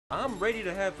I'm ready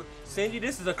to have Cindy.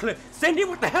 This is a clip. Cindy,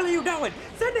 what the hell are you doing?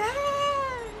 Cindy!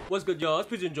 What's good, y'all? It's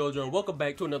Pigeon Jojo, and welcome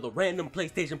back to another random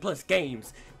PlayStation Plus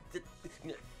games.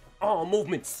 All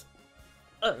movements.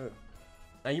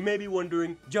 Now you may be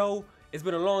wondering, Joe, it's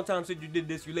been a long time since you did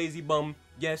this, you lazy bum.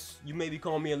 Yes, you may be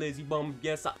calling me a lazy bum.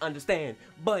 Yes, I understand.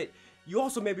 But you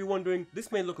also may be wondering,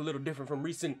 this may look a little different from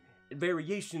recent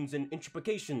variations and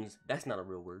intrications. That's not a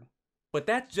real word. But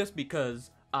that's just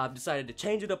because I've decided to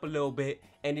change it up a little bit,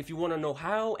 and if you want to know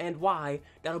how and why,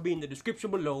 that'll be in the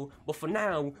description below. But for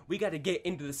now, we got to get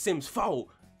into The Sims 4.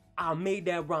 I made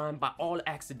that rhyme by all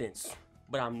accidents,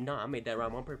 but I made that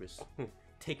rhyme on purpose.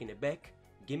 Taking it back,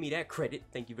 give me that credit,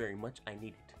 thank you very much, I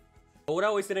need it. But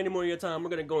without wasting any more of your time, we're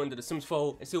gonna go into The Sims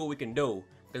 4 and see what we can do,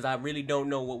 because I really don't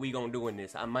know what we gonna do in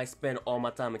this. I might spend all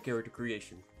my time in character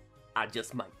creation. I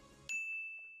just might.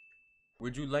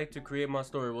 Would you like to create my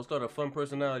story? We'll start a fun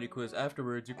personality quiz.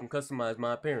 Afterwards, you can customize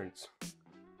my appearance.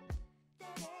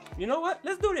 You know what?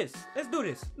 Let's do this. Let's do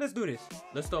this. Let's do this.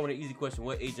 Let's start with an easy question.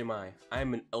 What age am I? I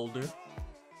am an elder.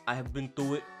 I have been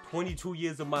through it 22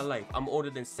 years of my life. I'm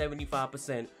older than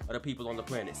 75% of the people on the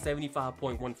planet.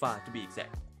 75.15 to be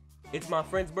exact. It's my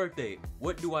friend's birthday.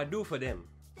 What do I do for them?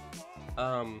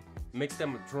 Mix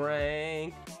them a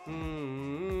drink.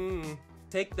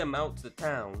 Take them out to the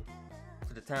town.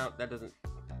 That doesn't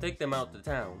take them out to the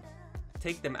town.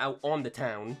 Take them out on the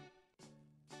town.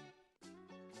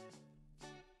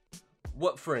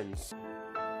 What friends?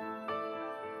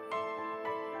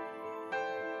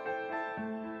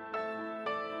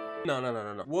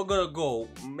 No. We're gonna go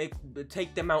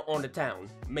take them out on the town.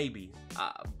 Maybe.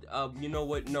 You know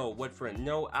what? No. What friend?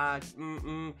 No.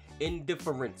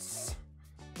 Indifference.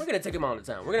 We're gonna take them out on the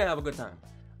town. We're gonna have a good time.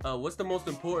 What's the most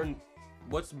important?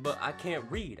 But I can't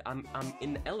read. I'm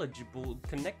ineligible.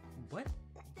 What?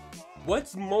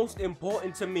 What's most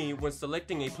important to me when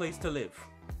selecting a place to live?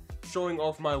 Showing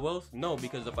off my wealth? No,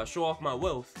 because if I show off my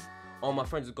wealth, all my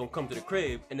friends are gonna come to the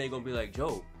crib and they're gonna be like,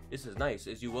 Joe, this is nice.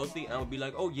 Is you wealthy? I'm gonna be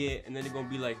like, oh yeah, and then they're gonna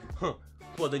be like, huh.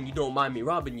 Well, then you don't mind me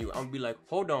robbing you. I'm gonna be like,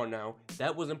 hold on now,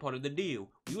 that wasn't part of the deal.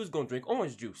 We was gonna drink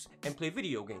orange juice and play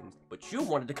video games, but you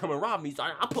wanted to come and rob me, so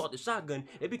I pulled out the shotgun.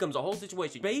 It becomes a whole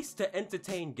situation. Space to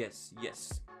entertain guests,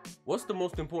 yes. What's the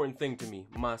most important thing to me?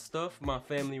 My stuff, my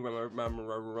family, my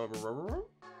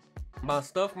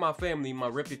stuff, my family, my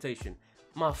reputation.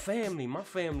 My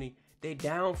family, they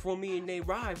down for me and they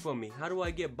ride for me. How do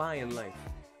I get by in life?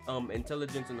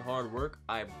 Intelligence and hard work.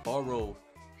 I borrow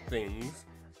things.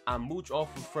 I mooch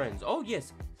off of friends. Oh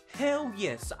yes, hell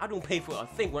yes. I don't pay for a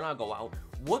thing when I go out.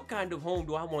 What kind of home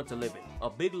do I want to live in?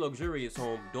 A big luxurious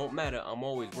home, don't matter, I'm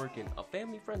always working. A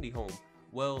family friendly home.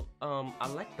 Well, I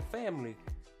like the family,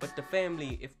 but the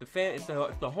family, if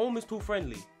the home is too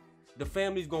friendly, the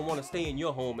family's gonna want to stay in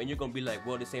your home and you're gonna be like,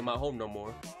 well, this ain't my home no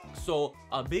more. So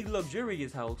a big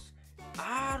luxurious house,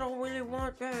 I don't really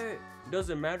want that.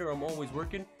 Doesn't matter, I'm always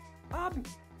working.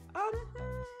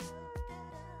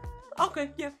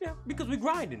 Okay, yeah, because we're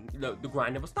grinding. The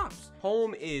grind never stops.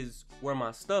 Home is where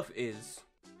my stuff is.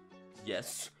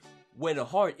 Yes. Where the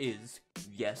heart is.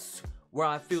 Yes. Where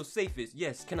I feel safest.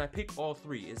 Yes. Can I pick all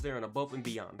three? Is there an above and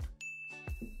beyond?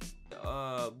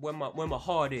 Where my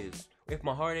heart is. If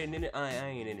my heart ain't in it, I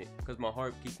ain't in it. Because my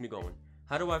heart keeps me going.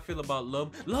 How do I feel about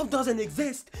love? Love doesn't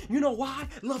exist. You know why?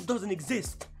 Love doesn't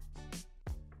exist.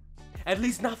 At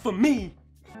least not for me.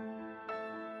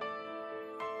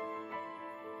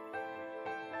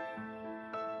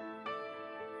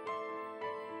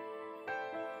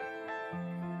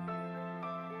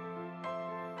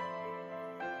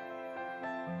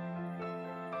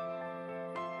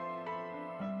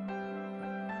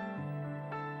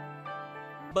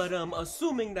 But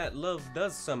assuming that love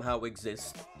does somehow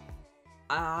exist,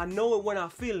 I know it when I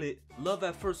feel it. Love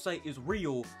at first sight is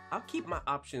real. I'll keep my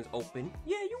options open.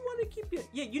 Yeah, you want to keep it.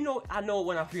 Yeah, you know, I know it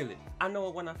when I feel it. I know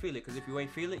it when I feel it, because if you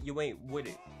ain't feel it, you ain't with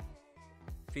it.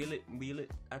 Feel it, feel it.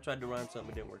 I tried to rhyme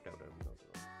something, it didn't work out.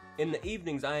 In the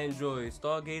evenings, I enjoy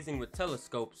stargazing with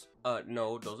telescopes.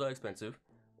 No, those are expensive.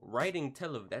 Writing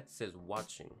that says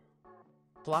watching.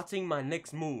 Plotting my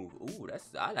next move. Ooh,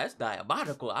 that's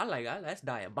diabolical. I like that. That's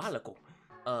diabolical.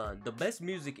 The best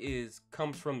music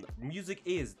comes from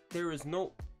there is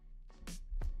no.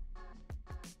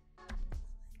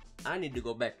 I need to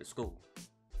go back to school.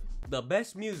 The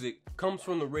best music comes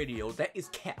from the radio. That is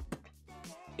cap.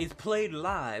 It's played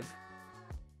live.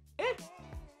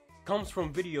 Comes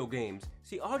from video games.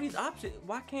 See, all these options.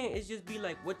 Why can't it just be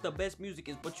like what the best music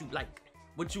is? What you like.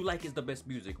 What you like is the best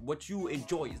music. What you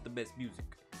enjoy is the best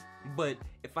music. But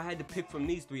if I had to pick from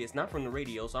these three, it's not from the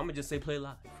radio, so I'm gonna just say play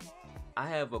live. I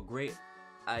have a great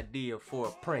idea for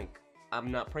a prank.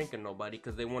 I'm not pranking nobody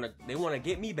because they wanna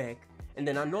get me back, and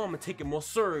then I know I'm gonna take it more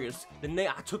serious than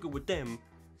I took it with them,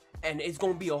 and it's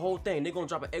gonna be a whole thing. They're gonna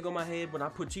drop an egg on my head when I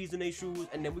put cheese in their shoes,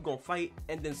 and then we're gonna fight,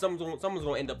 and then someone's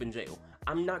gonna end up in jail.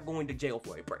 I'm not going to jail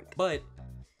for a prank, but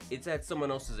it's at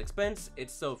someone else's expense.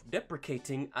 It's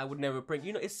self-deprecating. I would never prank.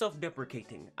 You know, it's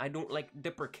self-deprecating. I don't like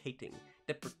deprecating.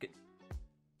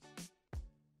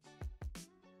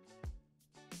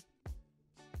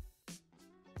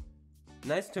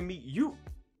 Nice to meet you.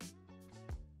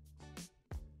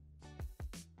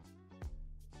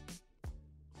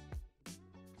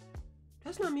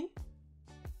 That's not me.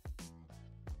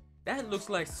 That looks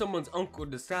like someone's uncle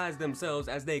disguised themselves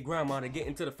as their grandma to get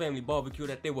into the family barbecue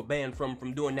that they were banned from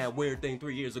doing that weird thing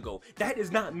 3 years ago. That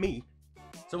is not me.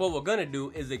 So what we're gonna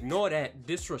do is ignore that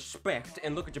disrespect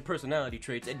and look at your personality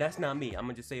traits, and that's not me. I'm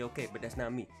gonna just say, okay, but that's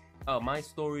not me. My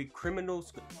story,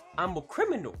 criminals. I'm a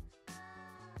criminal.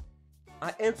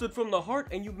 I answered from the heart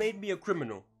and you made me a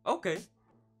criminal. Okay.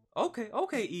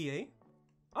 Okay, EA.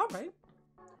 Alright.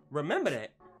 Remember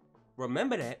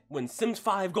that when Sims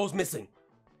 5 goes missing.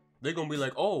 They're gonna be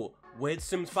like, oh, where'd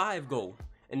Sims 5 go?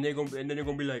 And then they're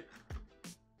gonna be like,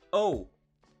 oh,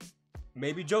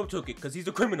 maybe Joe took it because he's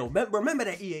a criminal. Remember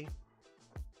that, EA.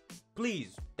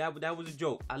 Please, that was a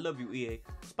joke. I love you, EA.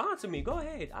 Sponsor me, go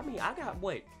ahead. I mean, I got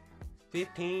what?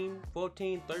 15,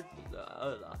 14, 13,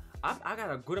 I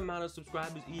got a good amount of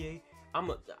subscribers, EA.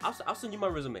 I'll send you my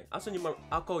resume.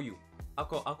 I'll call you. I'll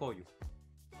call you.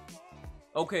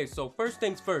 Okay, so first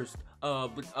things first,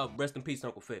 rest in peace,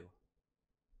 Uncle Phil.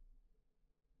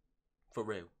 For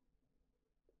real.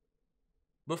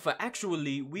 But for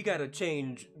actually, we gotta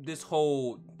change this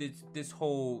whole,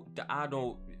 I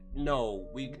don't know.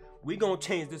 We gonna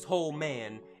change this whole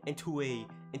man into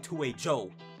a Joe.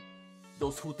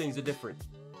 Those two things are different.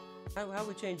 How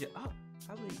we change it? Oh,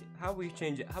 how we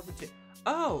change it?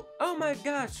 Oh my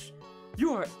gosh,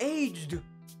 you are aged,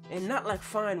 and not like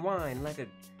fine wine, like a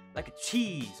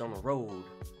cheese on the road.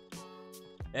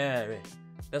 Yeah, right.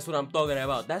 That's what I'm talking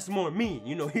about. That's more me,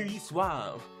 you know. He's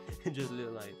suave, just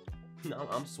little like, no,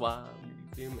 I'm suave.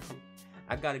 You feel me?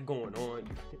 I got it going on.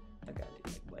 I got it.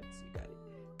 Like what? You got it.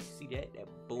 You see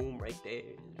that boom right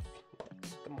there?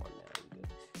 Come on now.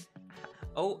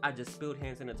 Oh, I just spilled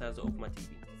hand sanitizer over my TV.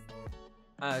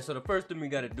 Alright, so the first thing we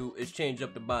gotta do is change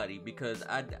up the body because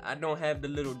I don't have the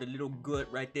little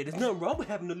gut right there. There's nothing wrong with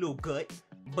having a little gut,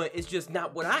 but it's just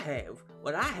not what I have.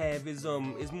 What I have is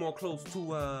more close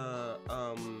to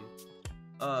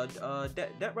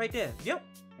that right there. Yep.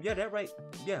 Yeah, that right.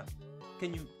 Yeah.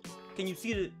 Can you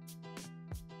see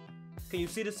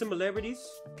the similarities?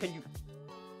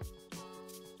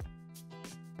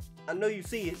 I know you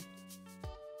see it.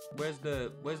 Where's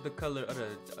the color of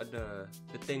the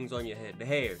things on your head? The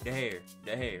hair.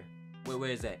 Where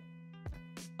is that?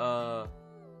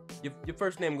 Your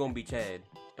first name gonna be Chad,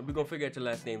 and we're gonna figure out your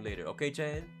last name later. Okay,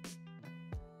 Chad?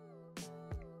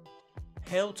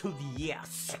 Hell to the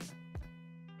yes.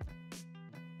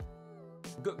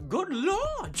 Good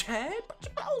Lord, Chad, put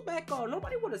your clothes back on.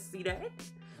 Nobody wanna see that.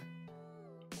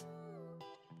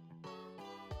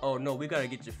 Oh no, we gotta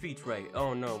get your feet right.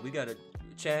 Oh no, we gotta.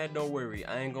 Chad, don't worry.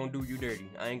 I ain't gonna do you dirty.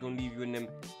 I ain't gonna leave you in them.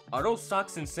 Are those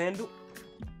socks and sandals?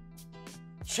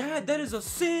 Chad, that is a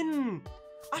sin.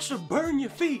 I should burn your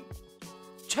feet.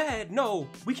 Chad, no.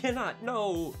 We cannot.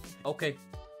 No. Okay.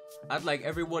 I'd like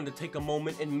everyone to take a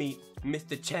moment and meet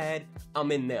Mr. Chad.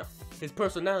 I'm in there. His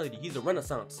personality, he's a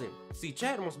renaissance sim. See,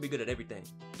 Chad wants to be good at everything.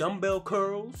 Dumbbell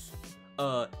curls,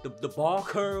 the bar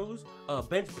curls,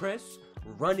 bench press,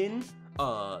 running,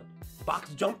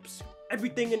 box jumps,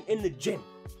 everything in the gym.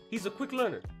 He's a quick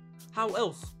learner. How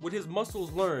else would his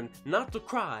muscles learn not to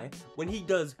cry when he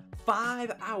does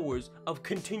 5 hours of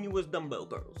continuous dumbbell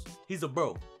curls? He's a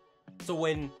bro. So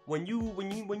when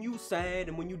you sad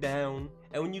and when you down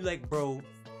and when you like, bro,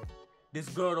 this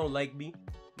girl don't like me,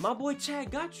 my boy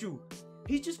Chad got you.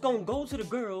 He's just gonna go to the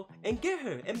girl and get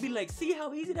her and be like, see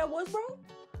how easy that was, bro?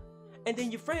 And then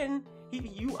your friend,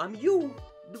 you,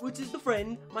 which is the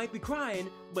friend, might be crying,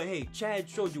 but hey, Chad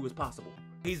showed you it's possible.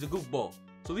 He's a goofball,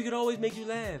 so we could always make you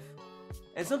laugh.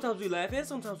 And sometimes we laugh and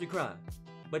sometimes we cry.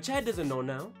 But Chad doesn't know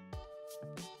now.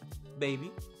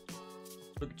 Baby.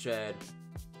 Look at Chad.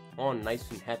 All nice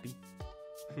and happy.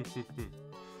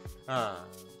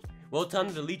 Well, time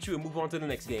to delete you and move on to the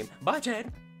next game. Bye,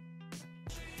 Chad.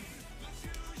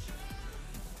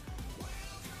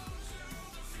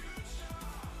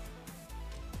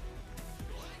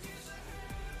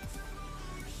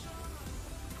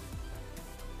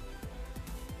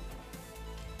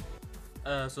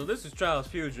 So this is Trials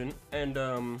Fusion, and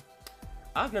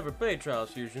I've never played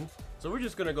Trials Fusion, so we're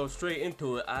just gonna go straight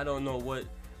into it. I don't know what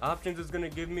Options is gonna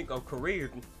give me a career,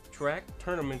 track,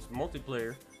 tournaments,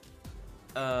 multiplayer.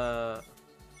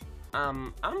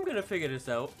 I'm gonna figure this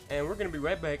out, and we're gonna be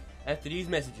right back after these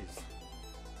messages.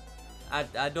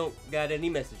 I don't got any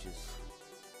messages.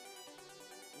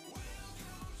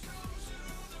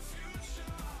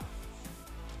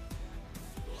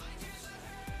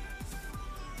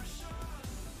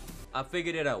 I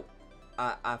figured it out.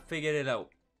 I figured it out.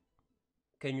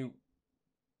 Can you?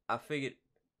 I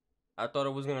thought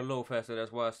it was gonna load faster.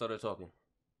 That's why I started talking.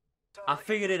 I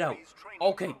figured it out.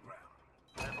 Okay.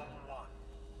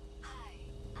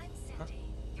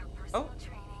 Oh,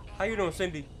 how you doing,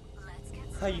 Cindy?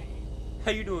 How you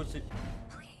doing, Cindy?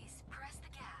 Please press the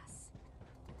gas.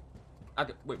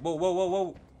 Wait,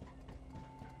 whoa.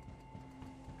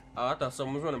 Oh, I thought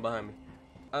someone was running behind me.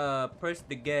 Press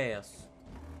the gas.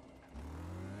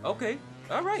 Okay,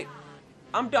 all right.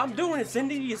 I'm doing it,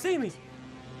 Cindy. You see me?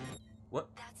 What?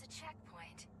 That's a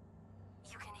checkpoint.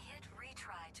 You can hit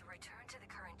retry to return to the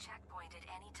current checkpoint at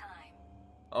any time.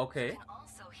 Okay. You can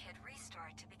also hit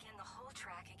restart to begin the whole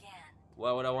track again.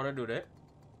 Why would I want to do that?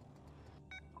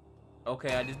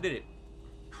 Okay, I just did it.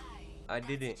 Hi, I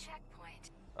did it.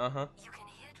 Checkpoint. Uh-huh. You can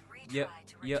hit retry Yep.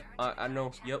 to return I know.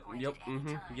 to the Yep. checkpoint Yep. at any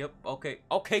time. Yep.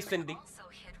 Okay, Cindy. You can also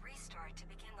hit restart to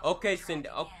begin the Okay, whole track Cindy.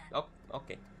 again.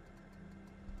 Okay.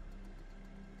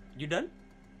 You done?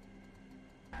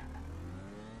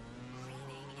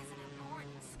 Cleaning is an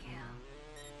important skill.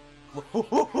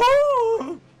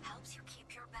 Woohoo! Helps you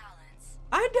keep your balance.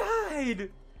 I died.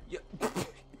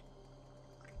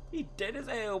 He dead as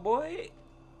hell, boy.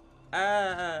 Leaning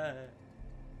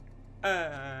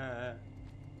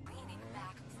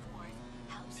back and forth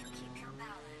helps you keep your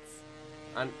balance.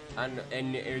 What?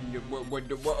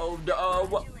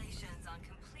 Congratulations on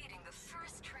completing the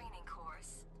first training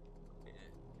course.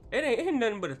 It ain't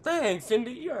nothing but a thing,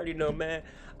 Cindy. You already know, man.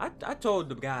 I told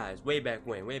the guys way back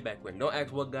when. Don't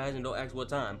ask what guys and don't ask what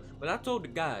time. But I told the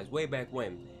guys way back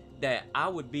when that I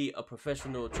would be a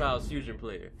professional Trials Fusion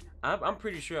player. I'm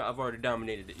pretty sure I've already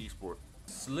dominated the esport.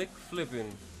 Slick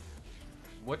flipping.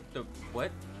 What?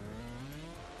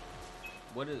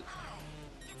 What is? Hi,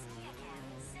 it's me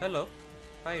again. Hello.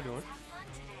 How you doing? Have fun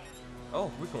today.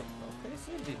 Oh, we going. Okay,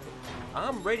 Cindy.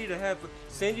 I'm ready to have.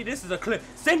 Cindy, this is a clip.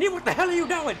 Cindy, what the hell are you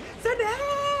doing? Cindy!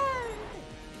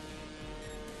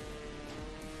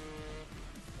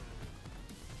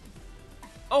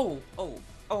 Oh,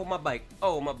 my bike.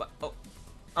 Oh, my bike. Oh,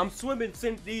 I'm swimming,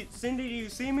 Cindy. Cindy, do you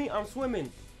see me? I'm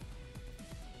swimming.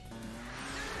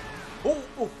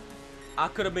 Oh. I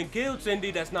could have been killed,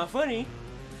 Cindy. That's not funny.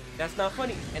 That's not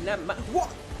funny. And that what?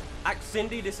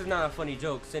 Cindy, this is not a funny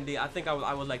joke. Cindy, I think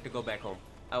I would like to go back home.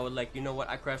 I would like, you know what?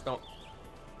 I crashed on.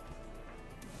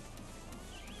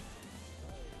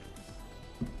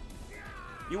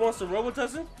 You want some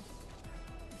Robotussin?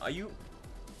 Are you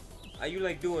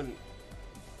like doing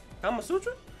Kama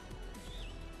Sutra?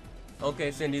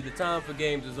 Okay, Cindy, the time for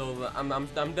games is over. I'm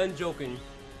done joking,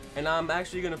 and I'm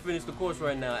actually gonna finish the course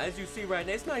right now. As you see right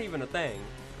now, it's not even a thing.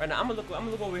 Right now, I'm gonna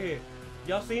look over here.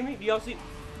 Y'all see me? Do y'all see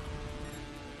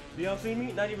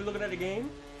me? Not even looking at the game.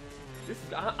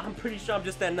 I'm pretty sure I'm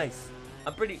just that nice.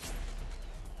 I'm pretty.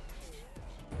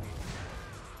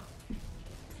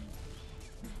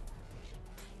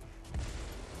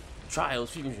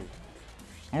 Trials Fusion.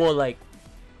 More like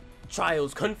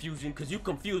Trials Confusion, because you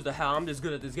confused the how I'm this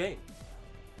good at this game.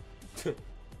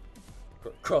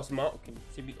 Cross mountain. Can you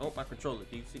see me? Oh, my controller.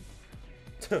 Do you see?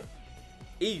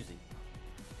 Easy.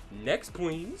 Next,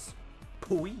 please.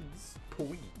 Please.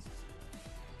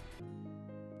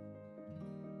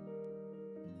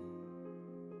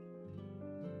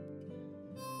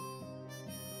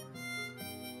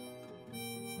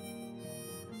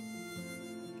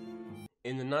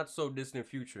 In the not so distant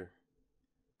future.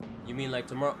 You mean like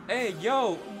tomorrow? Hey,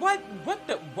 yo, what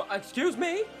the, excuse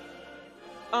me?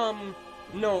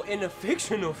 No, in a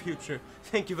fictional future.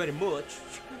 Thank you very much.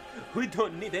 We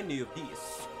don't need any of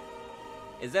these.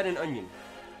 Is that an onion?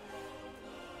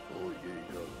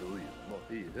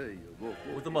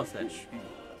 With a mustache.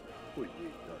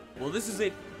 Well, this is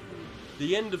it.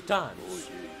 The end of times.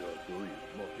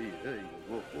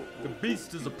 The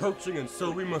beast is approaching, and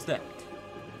so we must act.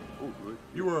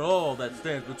 You are all that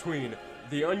stands between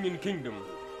the Onion Kingdom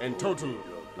and total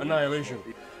annihilation.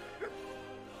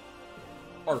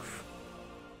 Arf.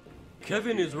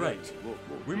 Kevin is right.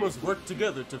 We must work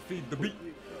together to feed the beast.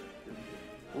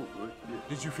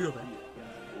 Did you feel that?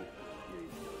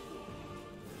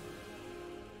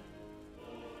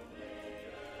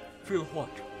 Feel what?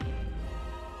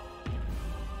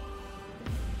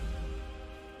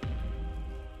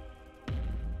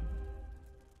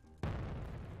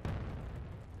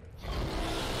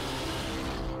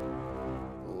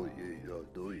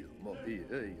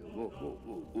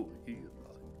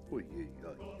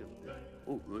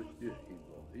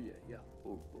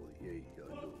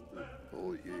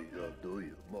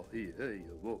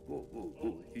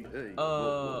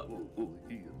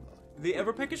 The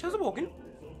ever package has awoken.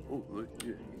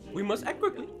 We must act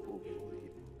quickly.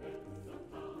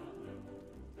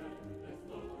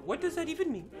 What does that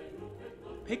even mean?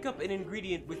 Pick up an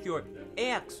ingredient with your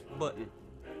X button.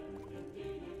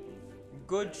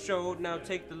 Good show. Now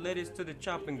take the lettuce to the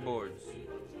chopping boards.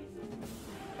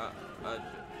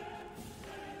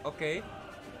 Okay.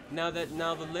 Now the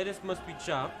lettuce must be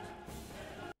chopped.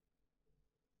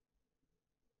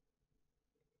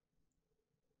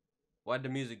 Why'd the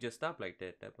music just stop like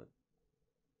that?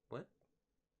 What?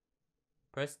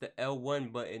 Press the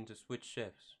L1 button to switch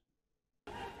chefs.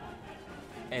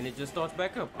 And it just starts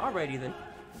back up. Alrighty then.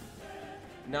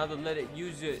 Now the let it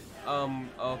use it.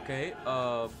 Okay.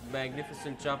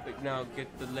 Magnificent chopping. Now get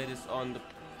the lettuce on the.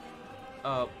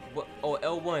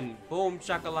 L1. Boom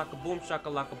shakalaka. Boom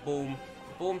shakalaka. Boom.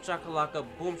 Boom shakalaka.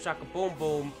 Boom shaka. Boom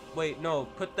boom. Wait, no.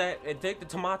 Put that and take the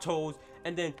tomatoes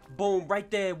and then boom right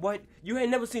there. What? You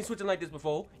ain't never seen switching like this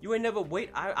before. You ain't never.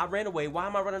 Wait. I ran away. Why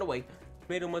am I running away?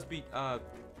 Tomato must be. How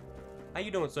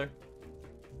you doing, sir?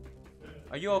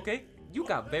 Are you okay? You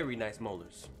got very nice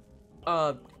molars.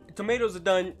 Tomatoes are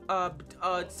done.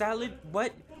 Salad.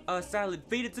 What? Salad.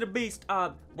 Feed it to the beast.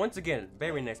 Once again,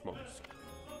 very nice molars.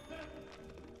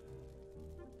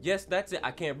 Yes, that's it.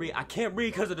 I can't read. I can't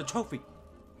read because of the trophy.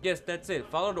 Yes, that's it.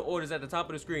 Follow the orders at the top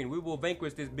of the screen. We will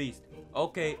vanquish this beast.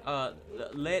 Okay.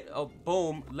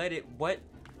 Boom. Let it. What?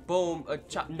 Boom.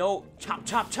 Chop. No. Chop.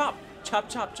 Chop. Chop. Chop.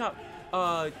 Chop. Chop.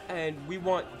 And we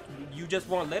want. You just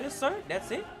want lettuce, sir? That's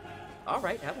it. All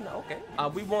right, have enough. Okay.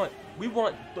 We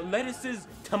want lettuces,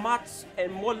 tomatoes,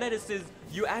 and more lettuces.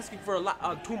 You're asking for a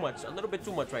lot, too much, a little bit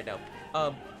too much right now.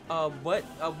 But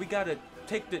we gotta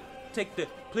take the.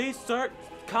 Please, sir,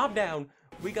 calm down.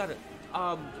 We gotta.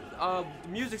 The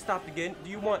music stopped again.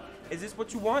 Do you want? Is this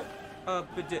what you want?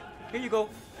 Here you go.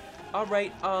 All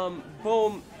right.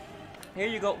 Boom. Here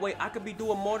you go. Wait, I could be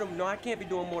doing more than. No, I can't be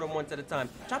doing more than once at a time.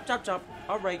 Chop, chop, chop.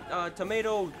 All right.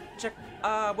 Tomato. Check.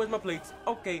 Where's my plates?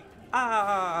 Okay.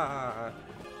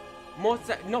 More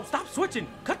no, stop switching.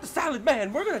 Cut the salad,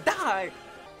 man. We're gonna die.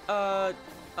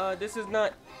 This is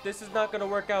not gonna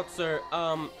work out, sir.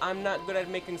 I'm not good at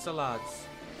making salads.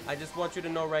 I just want you to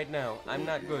know right now. I'm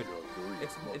not good.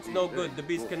 It's no good. The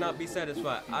beast cannot be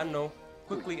satisfied. I know.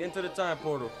 Quickly into the time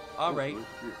portal. All right.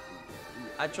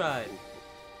 I tried.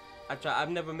 I've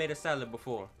never made a salad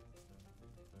before.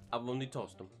 I've only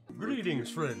tossed them. Greetings,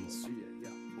 friends.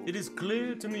 It is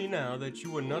clear to me now that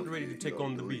you are not ready to take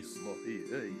on the beast.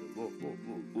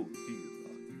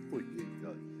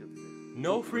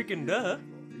 No freaking duh.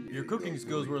 Your cooking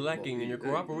skills were lacking and your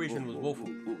cooperation was woeful.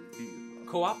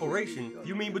 Cooperation?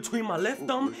 You mean between my left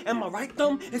thumb and my right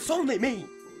thumb? It's only me!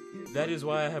 That is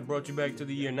why I have brought you back to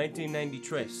the year 1990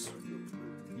 Tress.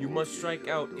 You must strike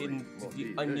out in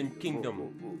the Onion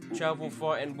Kingdom. Travel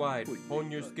far and wide, hone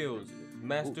your skills,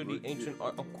 master the ancient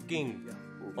art of cooking.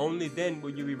 Only then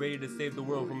will you be ready to save the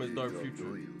world from its dark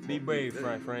future. Be brave,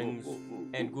 my friends,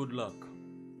 and good luck.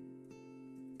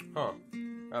 Huh.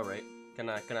 Alright. Can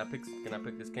I pick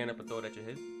this can up and throw it at your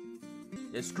head?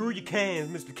 Yeah, screw your cans,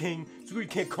 Mr. King. Screw you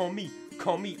can't call me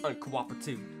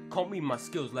uncooperative. Call me my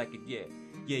skills lacking, yeah.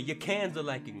 Yeah, your cans are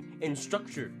lacking in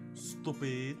structure,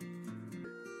 stupid.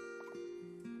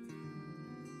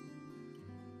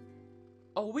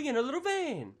 Oh, we in a little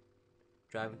van.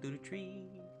 Driving through the trees.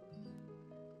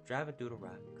 Driving through the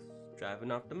rocks.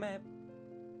 Driving off the map.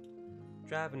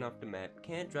 Driving off the map.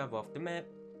 Can't drive off the map.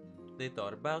 They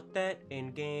thought about that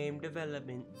in game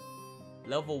development.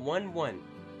 Level 1-1.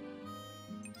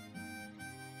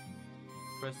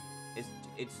 First,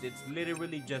 it's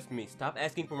literally just me. Stop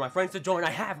asking for my friends to join. I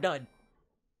have done.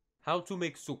 How to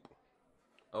make soup.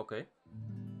 Okay.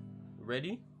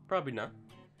 Ready? Probably not.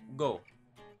 Go.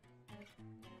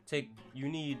 You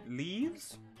need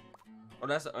leaves? Oh,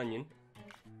 that's an onion.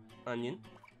 Onion.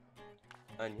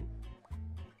 Onion.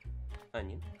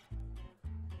 Onion.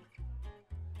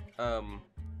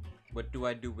 What do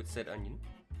I do with said onion?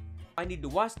 I need to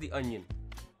wash the onion.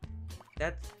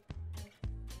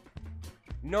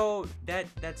 No,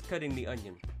 that's cutting the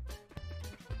onion.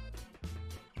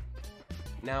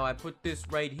 Now I put this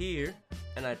right here,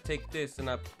 and I take this, and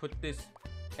I put this,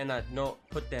 and I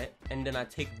put that, and then I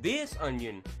take this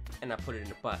onion, and I put it in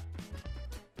the pot.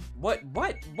 What? Whoa,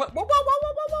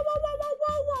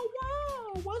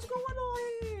 what's going on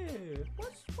here?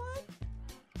 What?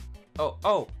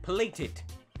 Oh, plate it.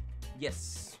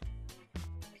 Yes.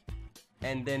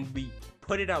 And then we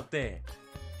put it out there.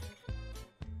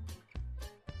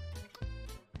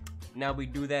 Now we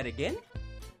do that again.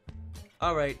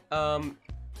 All right.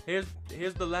 Here's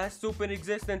the last soup in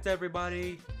existence,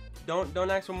 everybody. Don't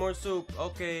ask for more soup.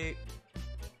 Okay.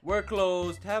 We're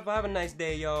closed. Have a nice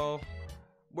day, y'all.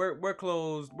 We're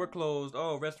closed. We're closed.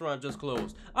 Oh, restaurant just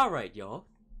closed. All right, y'all.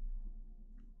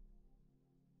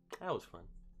 That was fun.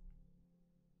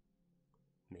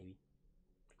 Maybe.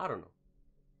 I don't know.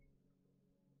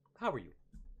 How are you?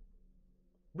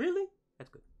 Really? That's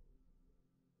good.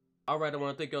 Alright, I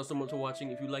want to thank y'all so much for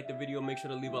watching. If you liked the video, make sure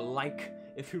to leave a like.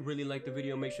 If you really liked the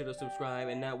video, make sure to subscribe.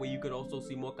 And that way you could also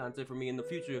see more content from me in the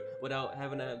future without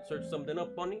having to search something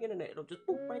up on the internet. It'll just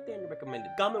boop right there in the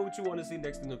recommended. Comment what you want to see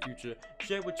next in the future.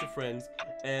 Share with your friends.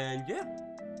 And yeah,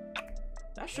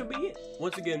 that should be it.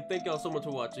 Once again, thank y'all so much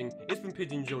for watching. It's been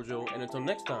Pigeon Jojo. And until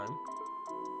next time,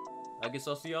 I guess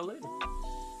I'll see y'all later.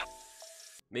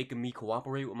 Making me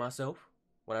cooperate with myself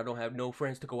when I don't have no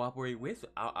friends to cooperate with.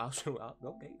 I'll show out.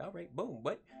 Okay, all right, boom.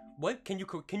 What? Can you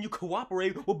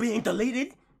cooperate with being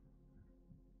deleted?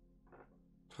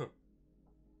 Huh.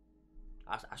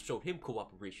 I showed him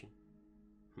cooperation.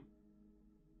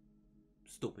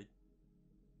 Stupid.